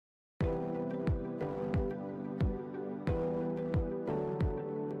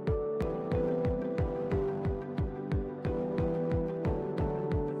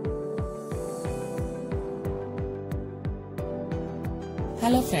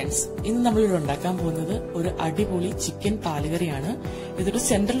Hello friends, ഇന്ന് നമ്മളിവിടെ ഉണ്ടാക്കാൻ പോകുന്നത് ഒരു അടിപൊളി ചിക്കൻ പാലുകറിയാണ്. ഇതൊരു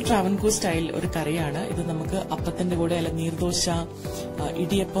സെൻട്രൽ ട്രാവൻകൂർ സ്റ്റൈൽ ഒരു കറിയാണ്. ഇത് നമുക്ക് അപ്പത്തിന്റെ കൂടെ അല്ല നീർദോശ,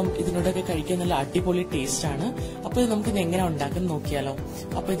 ഇടിയപ്പം ഇതിനോടൊക്കെ കഴിക്കാൻ നല്ല അടിപൊളി ടേസ്റ്റ് ആണ്. അപ്പൊ ഇത് നമുക്ക് എങ്ങനെ ഉണ്ടാക്കാൻ നോക്കിയാലോ.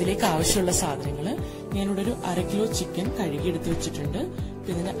 അപ്പൊ ഇതിലേക്ക് ആവശ്യമുള്ള സാധനങ്ങൾ ഞാനിവിടെ ഒരു 1/2 കിലോ ചിക്കൻ കഴുകി എടുത്തു വെച്ചിട്ടുണ്ട്.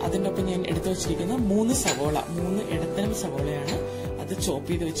 പിന്നെ അതിന്റെ ഒപ്പം ഞാൻ എടുത്തു വെച്ചിരിക്കുന്ന 3 സവോള, 3 ഇടത്തരം സവോളയാണ്. അത് ചോപ്പ്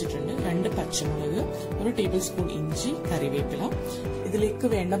ചെയ്ത് വെച്ചിട്ടുണ്ട്. 2 പച്ചമുളക്, 1 ടേബിൾ സ്പൂൺ ഇഞ്ചി, കറിവേപ്പില. ഇതിലേക്ക്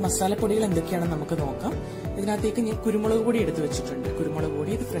വേണ്ട മസാലപ്പൊടികൾ എന്തൊക്കെയാണെന്ന് നമുക്ക് നോക്കാം. ഇതിനകത്തേക്ക് ഞാൻ കുരുമുളക് പൊടി എടുത്തു വെച്ചിട്ടുണ്ട്. കുരുമുളക്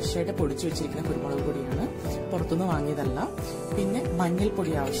പൊടി ഇത് ഫ്രഷ് ആയിട്ട് പൊടിച്ചു വെച്ചിരിക്കുന്ന കുരുമുളക് പൊടിയാണ്, പുറത്തുനിന്ന് വാങ്ങിയതല്ല. പിന്നെ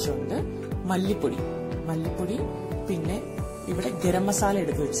മഞ്ഞൾപ്പൊടി ആവശ്യമുണ്ട്, മല്ലിപ്പൊടി, പിന്നെ ഇവിടെ ഗരം മസാല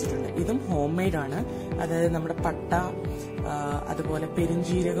എടുത്തു വെച്ചിട്ടുണ്ട്. ഇതും ഹോം മെയ്ഡ് ആണ്. അതായത് നമ്മുടെ പട്ട, അതുപോലെ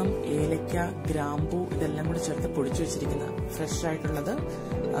പെരുംജീരകം, ഏലക്ക, ഗ്രാമ്പൂ ഇതെല്ലാം കൂടി ചേർത്ത് പൊടിച്ചു വെച്ചിരിക്കുന്ന ഫ്രഷ് ആയിട്ടുള്ളത്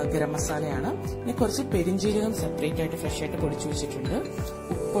ഗരം മസാലയാണ്. ഇനി കുറച്ച് പെരുംജീരകം സെപ്പറേറ്റ് ആയിട്ട് ഫ്രഷ് ആയിട്ട് പൊടിച്ചു വെച്ചിട്ടുണ്ട്.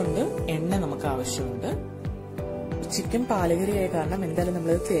 ഉപ്പുണ്ട്, എണ്ണ നമുക്ക് ആവശ്യമുണ്ട്. ചിക്കൻ പാലുകറിയായ കാരണം എന്തായാലും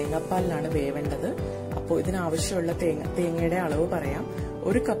നമ്മളത് തേങ്ങാപ്പാലിലാണ് വേവേണ്ടത്. അപ്പോൾ ഇതിനാവശ്യമുള്ള തേങ്ങയുടെ അളവ് പറയാം.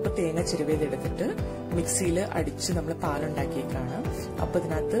 1 കപ്പ് തേങ്ങ ചിരവിയതെടുത്തിട്ട് മിക്സിയിൽ അടിച്ച് നമ്മൾ പാലുണ്ടാക്കിയേക്കാണ്. അപ്പൊ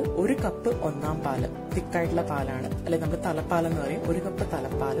ഇതിനകത്ത് 1 കപ്പ് 1-ാം പാല്, തിക്കായിട്ടുള്ള പാലാണ്, അല്ലെ നമ്മൾ തലപ്പാലെന്ന് പറയും. 1 കപ്പ്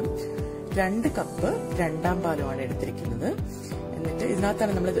തലപ്പാലും 2 കപ്പ് 2-ാം പാലുമാണ് എടുത്തിരിക്കുന്നത്. എന്നിട്ട്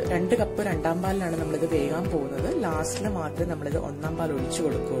ഇതിനകത്താണ് നമ്മൾ 2 കപ്പ് 2-ാം പാലിലാണ് നമ്മളിത് വേകാൻ പോകുന്നത്. ലാസ്റ്റിൽ മാത്രമേ നമ്മളിത് 1-ാം പാൽ ഒഴിച്ചു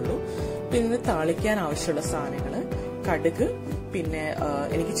കൊടുക്കുകയുള്ളൂ. പിന്നെ താളിക്കാൻ ആവശ്യമുള്ള സാധനങ്ങൾ കടുക്, പിന്നെ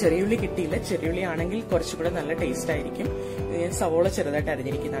എനിക്ക് ചെറിയുള്ളി കിട്ടിയില്ല. ചെറിയുള്ളി ആണെങ്കിൽ കുറച്ചുകൂടെ നല്ല ടേസ്റ്റ് ആയിരിക്കും. ഞാൻ സവോള ചെറുതായിട്ട്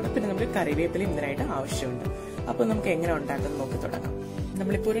അരിഞ്ഞിരിക്കുന്നതാണ്. പിന്നെ നമുക്ക് കറിവേപ്പിലയും ഇതിനായിട്ട് ആവശ്യമുണ്ട്. അപ്പൊ നമുക്ക് എങ്ങനെ ഉണ്ടാക്കുന്നത് നോക്കി തുടങ്ങാം.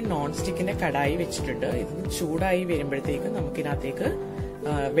 നമ്മളിപ്പോ ഒരു നോൺ സ്റ്റിക്കിന്റെ കടായി വെച്ചിട്ടുണ്ട്. ഇത് ചൂടായി വരുമ്പോഴത്തേക്ക് നമുക്കിതിനകത്തേക്ക്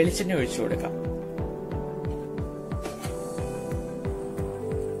വെളിച്ചെണ്ണ ഒഴിച്ചു കൊടുക്കാം.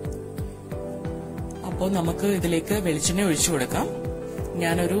 അപ്പോൾ നമുക്ക് ഇതിലേക്ക് വെളിച്ചെണ്ണ ഒഴിച്ചു കൊടുക്കാം.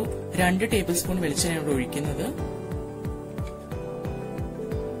 ഞാനൊരു 2 ടേബിൾ സ്പൂൺ വെളിച്ചെണ്ണയാണ് ഒഴിക്കുന്നത്.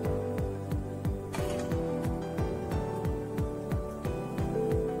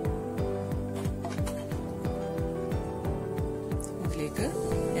 ഇതിലേക്ക്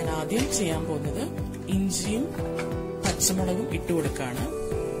ഞാൻ ആദ്യം ചെയ്യാൻ പോകുന്നത് ഇഞ്ചിയും പച്ചമുളകും ഇട്ട് കൊടുക്കാണ്.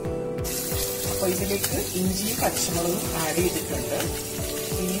 അപ്പൊ ഇതിലേക്ക് ഇഞ്ചിയും പച്ചമുളകും ആഡ് ചെയ്തിട്ടുണ്ട്.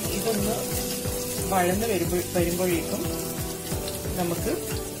 ഇനി ഇതൊന്ന് വഴന്ന് വരുമ്പോഴേക്കും നമുക്ക്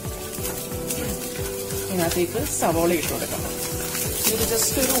ഇതിനകത്തേക്ക് സവോള ഇട്ട് കൊടുക്കണം. ഇത്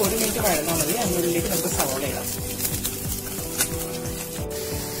ജസ്റ്റ് ഒരു 1 മിനിറ്റ് വഴന്നാൽ മതി. അതിനുള്ളിലേക്ക് നമുക്ക് സവോള ഇടാം.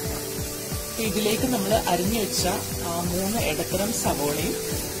 ഇതിലേക്ക് നമ്മൾ അരിഞ്ഞു വെച്ച 3 ഇടത്തരം സവോളയും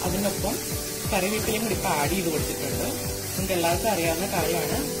അതിനൊപ്പം കറിവേപ്പിലയും കൂടി ഇപ്പൊ ആഡ് ചെയ്ത് കൊടുത്തിട്ടുണ്ട്. നിങ്ങൾക്ക് എല്ലാവർക്കും അറിയാവുന്ന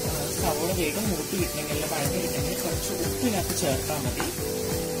കാര്യമാണ്. സവോള വേഗം മൂത്ത് കിട്ടണമെങ്കിൽ, വഴഞ്ഞു കിട്ടണമെങ്കിൽ കുറച്ച് ഉപ്പിനകത്ത് ചേർത്താൽ മതി.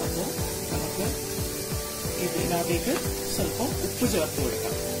 അപ്പോൾ നമുക്ക് ഇതിനകത്തേക്ക് സ്വല്പം ഉപ്പ് ചേർത്ത്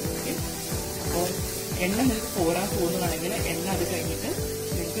കൊടുക്കാം. ഓക്കെ, അപ്പോൾ എണ്ണ നിങ്ങൾക്ക് പോരാൻ തോന്നുകയാണെങ്കിൽ എണ്ണ അത് കഴിഞ്ഞിട്ട്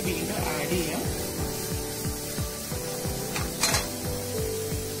നിങ്ങൾക്ക് വീണ്ടും ആഡ് ചെയ്യാം.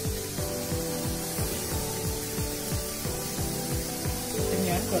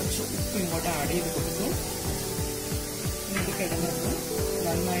 ഞാൻ കുറച്ച് ഉപ്പ് ഇങ്ങോട്ട് ആഡ് ചെയ്ത് കൊടുത്തു. ഇത് കിടന്നിട്ട്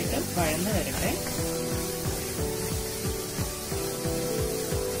നന്നായിട്ട് വഴന്ന് വരട്ടെ.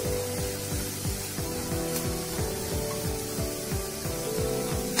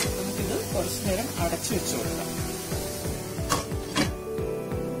 നമുക്കിത് കുറച്ചു നേരം അടച്ചു വെച്ചു കൊടുക്കാം.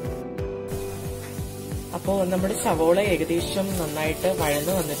 അപ്പോൾ നമ്മുടെ സവോള ഏകദേശം നന്നായിട്ട്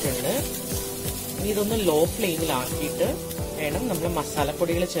വഴന്ന് വന്നിട്ടുണ്ട്. ഇനി ഇതൊന്ന് ലോ ഫ്ലെയിമിലാക്കിയിട്ട് വേണം നമ്മൾ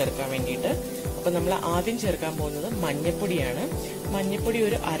മസാലപ്പൊടികൾ ചേർക്കാൻ വേണ്ടിയിട്ട്. അപ്പൊ നമ്മൾ ആദ്യം ചേർക്കാൻ പോകുന്നത് മഞ്ഞപ്പൊടിയാണ്. മഞ്ഞപ്പൊടി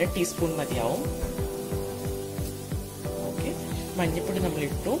ഒരു 1/2 ടീസ്പൂൺ മതിയാവും. ഓക്കെ, മഞ്ഞപ്പൊടി നമ്മൾ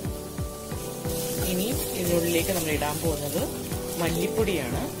ഇട്ടു. ഇനി ഇതിനുള്ളിലേക്ക് നമ്മൾ ഇടാൻ പോകുന്നത്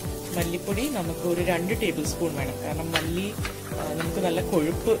മല്ലിപ്പൊടിയാണ്. മല്ലിപ്പൊടി നമുക്ക് ഒരു 2 ടേബിൾ സ്പൂൺ വേണം. കാരണം മല്ലി നമുക്ക് നല്ല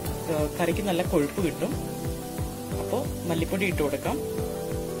കൊഴുപ്പ്, കറിക്ക് നല്ല കൊഴുപ്പ് കിട്ടും. അപ്പോൾ മല്ലിപ്പൊടി ഇട്ട് കൊടുക്കാം.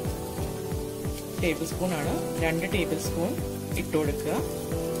 ടേബിൾ സ്പൂൺ ആണ്, 2 ടേബിൾ സ്പൂൺ ഇട്ട് കൊടുക്കുക.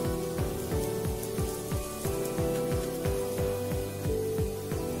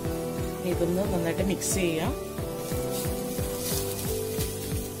 ഇതൊന്ന് നന്നായിട്ട് മിക്സ് ചെയ്യാം.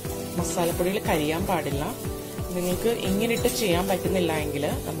 മസാലപ്പൊടികൾ കരിയാൻ പാടില്ല. നിങ്ങൾക്ക് ഇങ്ങനെ ഇട്ട് ചെയ്യാൻ പറ്റുന്നില്ല എങ്കിൽ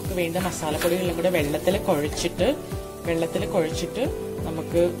നമുക്ക് വേണ്ട മസാലപ്പൊടികളും കൂടെ വെള്ളത്തിൽ കുഴച്ചിട്ട്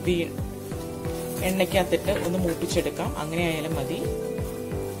നമുക്ക് എണ്ണയ്ക്കകത്തിട്ട് ഒന്ന് മൂപ്പിച്ചെടുക്കാം. അങ്ങനെ ആയാലും മതി.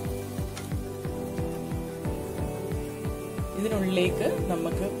 ഇതിനുള്ളിലേക്ക്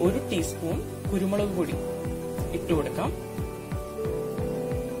നമുക്ക് 1 ടീസ്പൂൺ കുരുമുളക് പൊടി ഇട്ട് കൊടുക്കാം.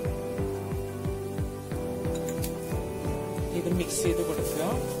 ഇത് മിക്സ് ചെയ്ത് കൊടുക്കുക.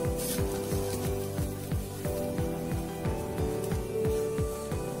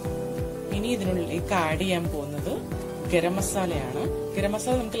 ഇനി ഇതിനുള്ളിലേക്ക് ആഡ് ചെയ്യാൻ പോകുന്നത് ഗരം മസാലയാണ്. ഗരം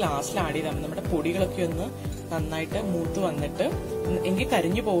മസാല നമുക്ക് ലാസ്റ്റിൽ ആഡ് ചെയ്താൽ മതി. നമ്മുടെ പൊടികളൊക്കെ ഒന്ന് നന്നായിട്ട് മൂത്ത് വന്നിട്ട്, എങ്കിൽ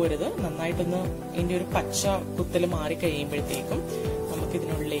കരിഞ്ഞു പോകരുത്, നന്നായിട്ടൊന്ന് ഇതിന്റെ ഒരു പച്ച കുത്തൽ മാറി കഴിയുമ്പോഴത്തേക്കും നമുക്ക്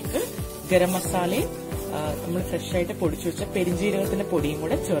ഇതിനുള്ളിലേക്ക് ഗരം മസാലയും നമ്മൾ ഫ്രഷ് ആയിട്ട് പൊടിച്ചു വെച്ച പെരിഞ്ജീരകത്തിന്റെ പൊടിയും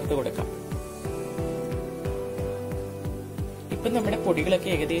കൂടെ ചേർത്ത് കൊടുക്കാം. ഇപ്പൊ നമ്മുടെ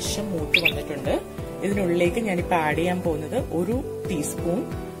പൊടികളൊക്കെ ഏകദേശം മൂത്ത് വന്നിട്ടുണ്ട്. ഇതിനുള്ളിലേക്ക് ഞാനിപ്പോ ആഡ് ചെയ്യാൻ പോകുന്നത് 1 ടീസ്പൂൺ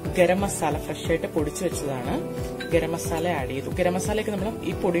ഗരം മസാല, ഫ്രഷ് ആയിട്ട് പൊടിച്ചു വെച്ചതാണ്. ഗരം മസാല ആഡ് ചെയ്തു. ഗരം മസാലയൊക്കെ നമ്മൾ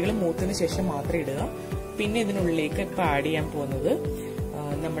ഈ പൊടികൾ മൂത്തതിന് ശേഷം മാത്രം ഇടുക. പിന്നെ ഇതിനുള്ളിലേക്ക് ഇപ്പൊ ആഡ് ചെയ്യാൻ പോകുന്നത്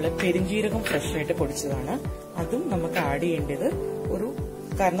നമ്മൾ പെരിഞ്ജീരകം ഫ്രഷ് ആയിട്ട് പൊടിച്ചതാണ്. അതും നമുക്ക് ആഡ് ചെയ്യേണ്ടത്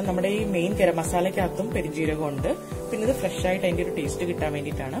കാരണം നമ്മുടെ ഈ മെയിൻ ഗരം മസാലയ്ക്കകത്തും പെരിഞ്ജീരകം ഉണ്ട്. പിന്നെ ഇത് ഫ്രഷ് ആയിട്ട് അതിന്റെ ഒരു ടേസ്റ്റ് കിട്ടാൻ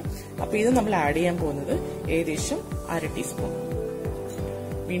വേണ്ടിയിട്ടാണ്. അപ്പൊ ഇത് നമ്മൾ ആഡ് ചെയ്യാൻ പോകുന്നത് ഏകദേശം 1/2 ടീസ്പൂൺ.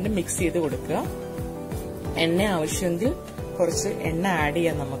 വീണ്ടും മിക്സ് ചെയ്ത് കൊടുക്കുക. എണ്ണ ആവശ്യമെങ്കിൽ കുറച്ച് എണ്ണ ആഡ്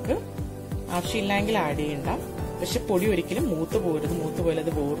ചെയ്യാം. നമുക്ക് ആവശ്യമില്ലെങ്കിൽ ആഡ് ചെയ്യണ്ട. പക്ഷെ പൊടി ഒരിക്കലും മൂത്ത് പോകരുത്. മൂത്ത് പോയാൽ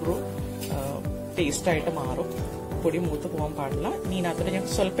അത് വേറൊരു ടേസ്റ്റ് ആയിട്ട് മാറും. പൊടി മൂത്ത് പോകാൻ പാടില്ല. ഇനി ഇതിനകത്തോട്ട് ഞാൻ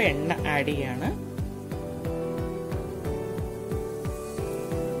സ്വല്പം എണ്ണ ആഡ് ചെയ്യാണ്.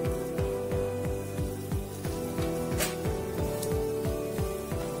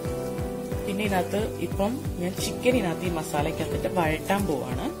 പിന്നെ ഇതിനകത്ത് ഇപ്പം ഞാൻ ചിക്കൻ ഇതിനകത്ത് ഈ മസാലയ്ക്കകത്തിട്ട് വഴറ്റാൻ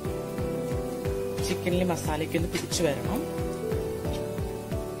പോവാണ്. ചിക്കനിൽ മസാലയ്ക്ക് ഒന്ന് പിടിച്ചു വരണം.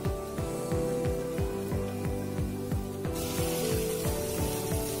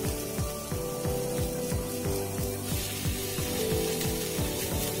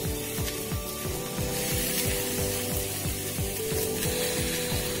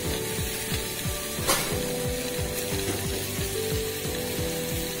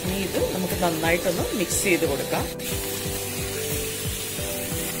 ഇത് നമുക്ക് നന്നായിട്ടൊന്ന് മിക്സ് ചെയ്ത് കൊടുക്കാം.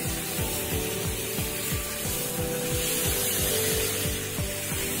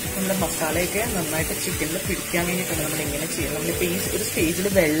 നമ്മുടെ മസാലയൊക്കെ നന്നായിട്ട് ചിക്കനിൽ പിടിക്കാൻ വേണ്ടിയിട്ടാണ് നമ്മൾ ഇങ്ങനെ ചെയ്യുന്നത്. നമ്മളിപ്പോ ഈ ഒരു സ്റ്റേജിൽ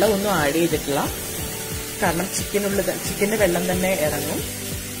വെള്ളമൊന്നും ആഡ് ചെയ്തിട്ടില്ല. കാരണം ചിക്കന്റെ വെള്ളം തന്നെ ഇറങ്ങും.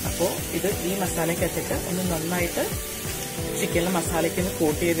 അപ്പോ ഇത് ഈ മസാലയ്ക്കകത്തിട്ട് ഒന്ന് നന്നായിട്ട് ചിക്കനിലെ മസാലയ്ക്ക് ഒന്ന്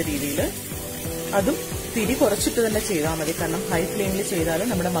കോട്ട് ചെയ്ത രീതിയിൽ, അതും തിരി കുറച്ചിട്ട് തന്നെ ചെയ്താൽ മതി. കാരണം ഹൈ ഫ്ലെയിമിൽ ചെയ്താലും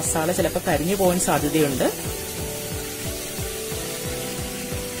നമ്മുടെ മസാല ചിലപ്പോൾ കരിഞ്ഞു പോകാൻ സാധ്യതയുണ്ട്.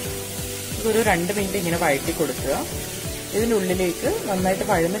 ഇതൊരു 2 മിനിറ്റ് ഇങ്ങനെ വഴറ്റി കൊടുക്കുക. ഇതിനുള്ളിലേക്ക് നന്നായിട്ട്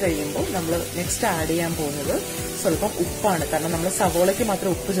വഴന്ന് കഴിയുമ്പോൾ നമ്മൾ നെക്സ്റ്റ് ആഡ് ചെയ്യാൻ പോകുന്നത് സ്വല്പം ഉപ്പാണ്. കാരണം നമ്മൾ സവോളയ്ക്ക്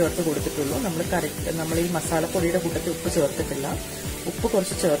മാത്രമേ ഉപ്പ് ചേർത്ത് കൊടുത്തിട്ടുള്ളൂ. നമ്മൾ ഈ മസാലപ്പൊടിയുടെ കൂട്ടത്തിൽ ഉപ്പ് ചേർത്തിട്ടില്ല. ഉപ്പ്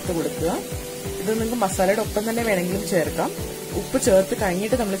കുറച്ച് ചേർത്ത് കൊടുക്കുക. ഇത് നിങ്ങൾക്ക് മസാലയുടെ ഒപ്പം തന്നെ വേണമെങ്കിലും ചേർക്കാം. ഉപ്പ് ചേർത്ത്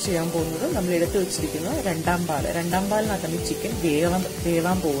കഴിഞ്ഞിട്ട് നമ്മൾ ചെയ്യാൻ പോകുന്നത് നമ്മൾ എടുത്തു വെച്ചിരിക്കുന്ന രണ്ടാം പാലിനകത്താണ് ഈ ചിക്കൻ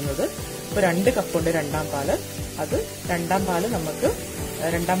വേവാൻ പോകുന്നത്. ഇപ്പൊ 2 കപ്പുണ്ട് രണ്ടാം പാല്. അത് രണ്ടാം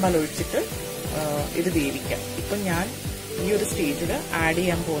പാൽ ഒഴിച്ചിട്ട് ഇത് വേവിക്കാം. ഇപ്പൊ ഞാൻ ഈ ഒരു സ്റ്റേജിൽ ആഡ്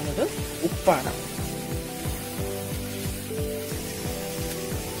ചെയ്യാൻ പോകുന്നത് ഉപ്പാണ്.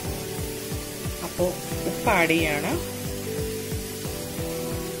 അപ്പോ ഉപ്പ് ആഡ് ചെയ്യാണ്.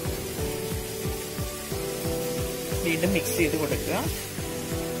 വീണ്ടും മിക്സ് ചെയ്ത് കൊടുക്കുക.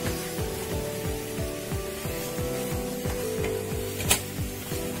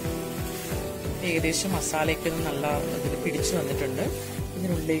 ഏകദേശം മസാലയൊക്കെ നല്ല ഇതിൽ പിടിച്ചു വന്നിട്ടുണ്ട്.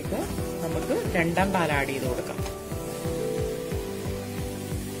 ഇതിനുള്ളിലേക്ക് നമുക്ക് രണ്ടാം പാൽ ആഡ് ചെയ്ത് കൊടുക്കാം.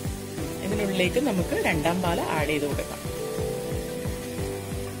 ഇതിനുള്ളിലേക്ക് നമുക്ക് രണ്ടാം പാൽ ആഡ് ചെയ്ത് കൊടുക്കാം.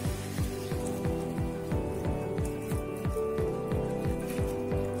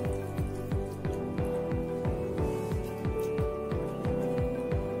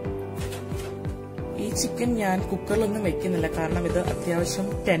 ഈ ചിക്കൻ ഞാൻ കുക്കറിലൊന്നും വെക്കുന്നില്ല. കാരണം ഇത് അത്യാവശ്യം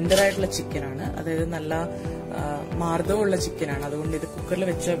ടെൻഡറായിട്ടുള്ള ചിക്കനാണ്. അതായത് നല്ല മാർദ്ദവമുള്ള ചിക്കനാണ്. അതുകൊണ്ട് ഇത് കുക്കറിൽ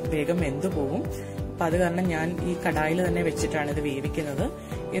വെച്ച വേഗം വെന്തു പോകും. അപ്പൊ അത് കാരണം ഞാൻ ഈ കടായിൽ തന്നെ വെച്ചിട്ടാണ് ഇത് വേവിക്കുന്നത്.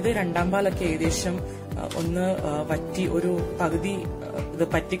 ഇത് രണ്ടാം പാലൊക്കെ ഏകദേശം ഒന്ന് വറ്റി ഒരു പകുതി ഇത്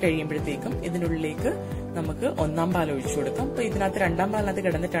പറ്റി കഴിയുമ്പോഴത്തേക്കും ഇതിനുള്ളിലേക്ക് നമുക്ക് ഒന്നാം പാൽ ഒഴിച്ചു കൊടുക്കാം. അപ്പൊ ഇതിനകത്ത് രണ്ടാം പാലിനകത്ത്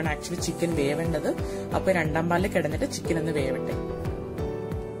കിടന്നിട്ടാണ് ആക്ച്വലി ചിക്കൻ വേവേണ്ടത്. അപ്പൊ രണ്ടാം പാലിൽ കിടന്നിട്ട് ചിക്കൻ ഒന്ന് വേവട്ടെ.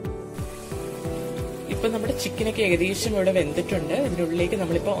 ഇപ്പൊ നമ്മുടെ ചിക്കനൊക്കെ ഏകദേശം ഇവിടെ വെന്തിട്ടുണ്ട്. ഇതിനുള്ളിലേക്ക്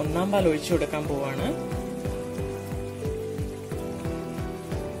നമ്മളിപ്പോ ഒന്നാം പാൽ ഒഴിച്ചു കൊടുക്കാൻ പോവാണ്.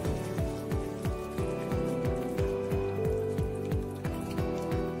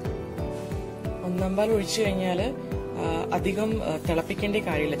 ഒന്നാം പാൽ ഒഴിച്ചു കഴിഞ്ഞാല് അധികം തിളപ്പിക്കേണ്ട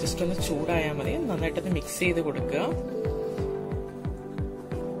കാര്യമില്ല. ജസ്റ്റ് ഒന്ന് ചൂടായാൽ മതി. നന്നായിട്ടൊന്ന് മിക്സ് ചെയ്ത് കൊടുക്കുക.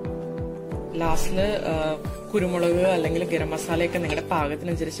 ലാസ്റ്റില് കുരുമുളക് അല്ലെങ്കിൽ ഗരം മസാലയൊക്കെ നിങ്ങളുടെ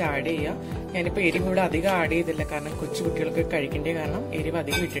പാകത്തിനനുസരിച്ച് ആഡ് ചെയ്യുക. ഞാനിപ്പോൾ എരിവ് ഇവിടെ അധികം ആഡ് ചെയ്തില്ല, കാരണം കൊച്ചു കുട്ടികൾക്ക് കഴിക്കേണ്ട കാരണം എരിവ്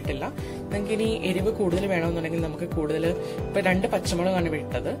അധികം ഇട്ടിട്ടില്ല. നിങ്ങൾക്ക് ഇനി എരിവ് കൂടുതൽ വേണമെന്നുണ്ടെങ്കിൽ നമുക്ക് കൂടുതൽ, ഇപ്പോൾ 2 പച്ചമുളകാണ്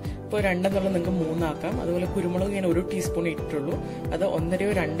ഇട്ടത്, ഇപ്പോൾ 2 എന്നുള്ളത് നിങ്ങൾക്ക് 3 ആക്കാം. അതുപോലെ കുരുമുളക് ഞാൻ 1 ടീസ്പൂൺ ഇട്ടുള്ളൂ, അത് 1.5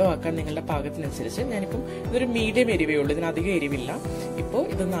 or 2 ആക്കാം നിങ്ങളുടെ പാകത്തിനനുസരിച്ച്. ഞാനിപ്പം ഇതൊരു മീഡിയം എരിവേ ഉള്ളൂ, ഇതിനധികം എരിവില്ല. ഇപ്പോൾ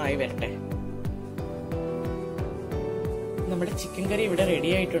ഇതൊന്ന് ആയി വരട്ടെ. നമ്മുടെ ചിക്കൻ കറി ഇവിടെ റെഡി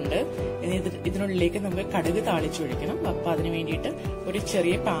ആയിട്ടുണ്ട്. ഇനി ഇതിനുള്ളിലേക്ക് നമുക്ക് കടുക് താളിച്ചൊഴിക്കണം. അപ്പൊ അതിന് വേണ്ടിയിട്ട് ഒരു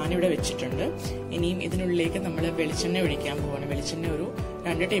ചെറിയ പാൻ ഇവിടെ വെച്ചിട്ടുണ്ട്. ഇനിയും ഇതിനുള്ളിലേക്ക് നമ്മൾ വെളിച്ചെണ്ണ ഒഴിക്കാൻ പോവാണ്. വെളിച്ചെണ്ണ ഒരു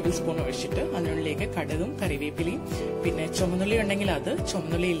 2 ടേബിൾ സ്പൂൺ ഒഴിച്ചിട്ട് അതിനുള്ളിലേക്ക് കടുകും കറിവേപ്പിലയും പിന്നെ ചുമന്നുള്ളി ഉണ്ടെങ്കിൽ അത്,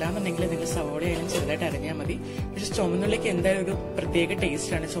 ചുമന്നുള്ളി ഇല്ലാന്നുണ്ടെങ്കിൽ നിങ്ങൾ സവോള ആയാലും ചെറുതായിട്ട് അരിഞ്ഞാൽ മതി. പക്ഷെ ചുമന്നുള്ളിക്ക് എന്തായാലും ഒരു പ്രത്യേക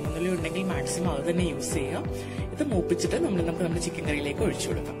ടേസ്റ്റ് ആണ്. ചുമന്നുള്ളി ഉണ്ടെങ്കിൽ മാക്സിമം അത് തന്നെ യൂസ് ചെയ്യാം. ഇത് മൂപ്പിച്ചിട്ട് നമുക്ക് നമ്മുടെ ചിക്കൻ കറിയിലേക്ക് ഒഴിച്ചു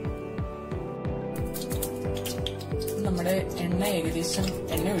കൊടുക്കാം. നമ്മുടെ എണ്ണ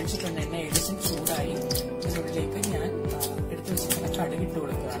ഒഴിച്ചിട്ടുണ്ട്. എണ്ണ ഏകദേശം ചൂടായി. ഇതിനുള്ളിലേക്ക് ഞാൻ എടുത്തു വെച്ചിട്ടുള്ള കടുക് ഇട്ട്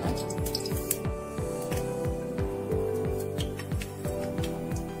കൊടുക്കുകയാണ്.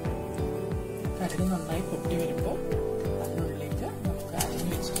 കടുക് നന്നായി പൊട്ടി വരുമ്പോൾ അതിനുള്ളിലേക്ക് നമുക്ക് അരിഞ്ഞു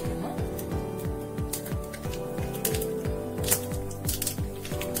വെച്ചിരിക്കുന്ന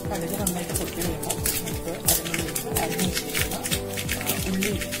കടുക് നന്നായിട്ട് പൊട്ടി വരുമ്പോൾ നമുക്ക് അതിനുള്ളിലേക്ക് അരിഞ്ഞു വെച്ചിരിക്കുന്ന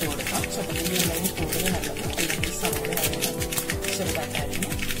ഉള്ളി ഇട്ട് കൊടുക്കാം. ചുവന്നുള്ളി ഉണ്ടെങ്കിൽ കൂടുതൽ നല്ലത്, അല്ലെങ്കിൽ സവോള ചെറുതായിട്ട് അരിഞ്ഞ്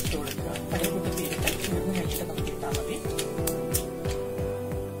ഇട്ട് കൊടുക്കുക. കടുക് പൊട്ടിയിട്ട് ചൂടിന് കഴിഞ്ഞിട്ട് നമുക്ക് ഇട്ടാൽ മതി.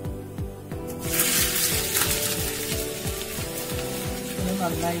 ഇത്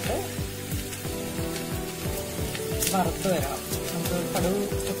നന്നായിട്ട് വറുത്ത് വരാം. നമുക്ക് കടുക്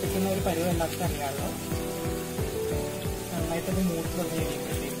പൊട്ടിക്കുന്ന ഒരു പരുവം എല്ലാവർക്കും അറിയാമല്ലോ. നന്നായിട്ടത് മൂത്ത് വന്ന്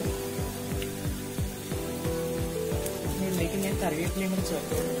കഴിയുമ്പോഴത്തേക്കും ഇതിലേക്ക് ഞാൻ കറിവേപ്പിലയും കൂടി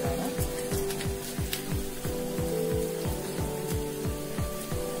ചേർത്ത് കൊടുക്കുകയാണ്.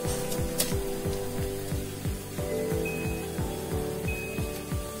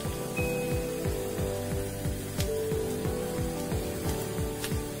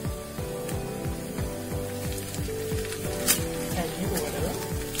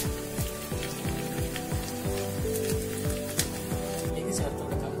 ചേർത്ത്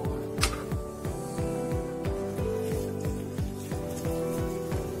കൊടുക്കാൻ പോവാണ്.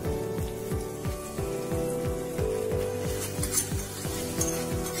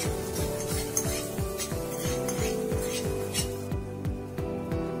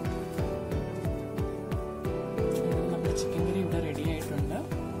 നമ്മുടെ ചിക്കൻ കറി ഇവിടെ റെഡി ആയിട്ടുണ്ട്.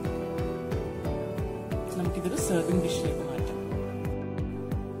 നമുക്കിതൊരു സെർവിംഗ് ഡിഷിലേക്ക് മാറ്റാം.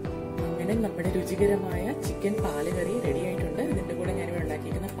 അങ്ങനെ നമ്മുടെ രുചികരമായ ചിക്കൻ പാലുകറി റെഡി ആയിട്ടുണ്ട്. ഇതിന്റെ കൂടെ ഞാനിവിടെ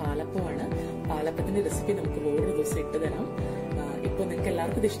ഉണ്ടാക്കിയിരിക്കുന്ന പാലപ്പമാണ്. പാലപ്പത്തിന്റെ റെസിപ്പി നമുക്ക് വേറൊരു ദിവസം ഇട്ട് തരാം. ഇപ്പോൾ നിങ്ങൾക്ക്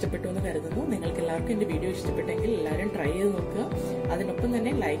എല്ലാവർക്കും ഇത് ഇഷ്ടപ്പെട്ടു എന്ന് കരുതുന്നു. നിങ്ങൾക്ക് എല്ലാവർക്കും എന്റെ വീഡിയോ ഇഷ്ടപ്പെട്ടെങ്കിൽ എല്ലാവരും ട്രൈ ചെയ്ത് നോക്കുക. അതിനൊപ്പം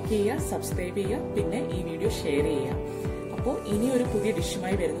തന്നെ ലൈക്ക് ചെയ്യുക, സബ്സ്ക്രൈബ് ചെയ്യുക, പിന്നെ ഈ വീഡിയോ ഷെയർ ചെയ്യുക. അപ്പോൾ ഇനി ഒരു പുതിയ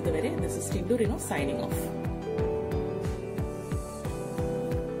ഡിഷുമായി വരുന്നത് വരെ this is Tindu Rino signing off.